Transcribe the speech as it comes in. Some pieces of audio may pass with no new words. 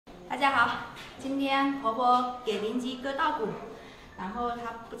大家好，今天婆婆给邻居割稻谷，然后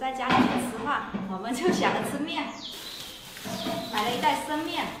她不在家里面吃饭，我们就想着吃面，买了一袋生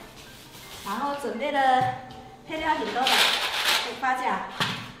面，然后准备的配料挺多的，有花甲、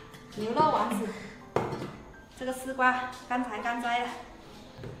牛肉丸子，这个丝瓜刚才刚摘了，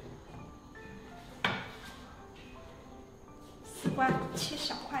丝瓜切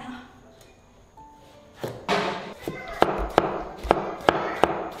小块啊。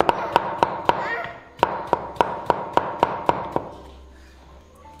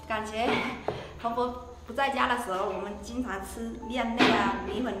 感觉婆婆不在家的时候，我们经常吃面类啊、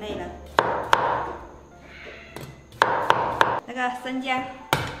米粉类的。那个生姜、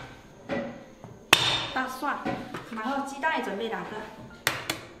大蒜，然后鸡蛋也准备2个。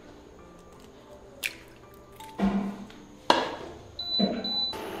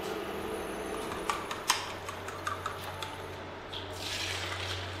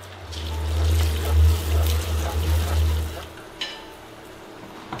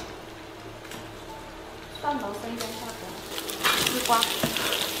蒜头、生姜下锅，丝瓜，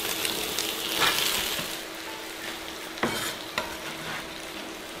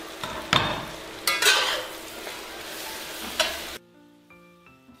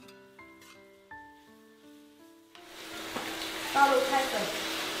倒入开水，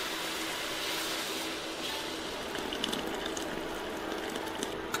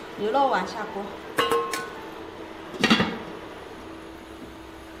牛肉丸下锅。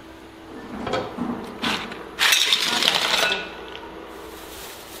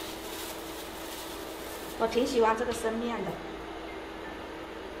 我挺喜欢这个生面的。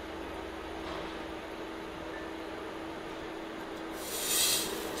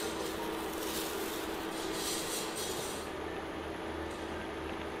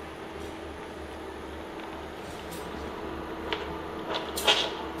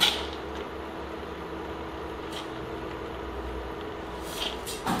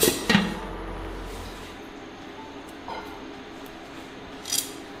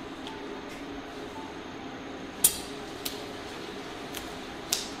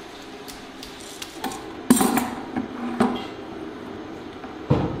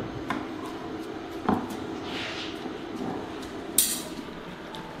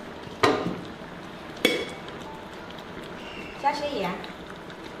加些盐，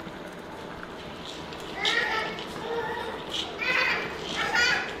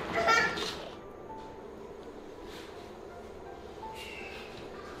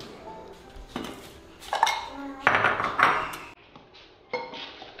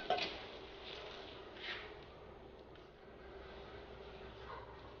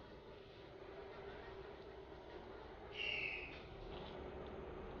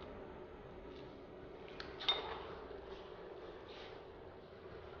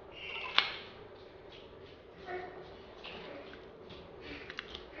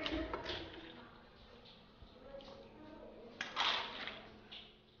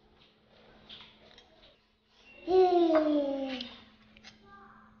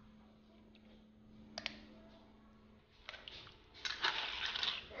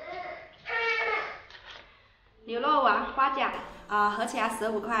牛肉丸、花甲合起来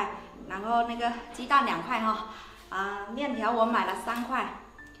15块，然后那个鸡蛋2块哈，面条我买了3块，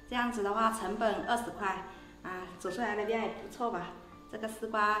这样子的话成本20块，煮出来的面也不错吧。这个丝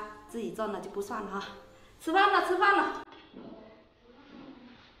瓜自己种的就不算了哈。吃饭了，吃饭了。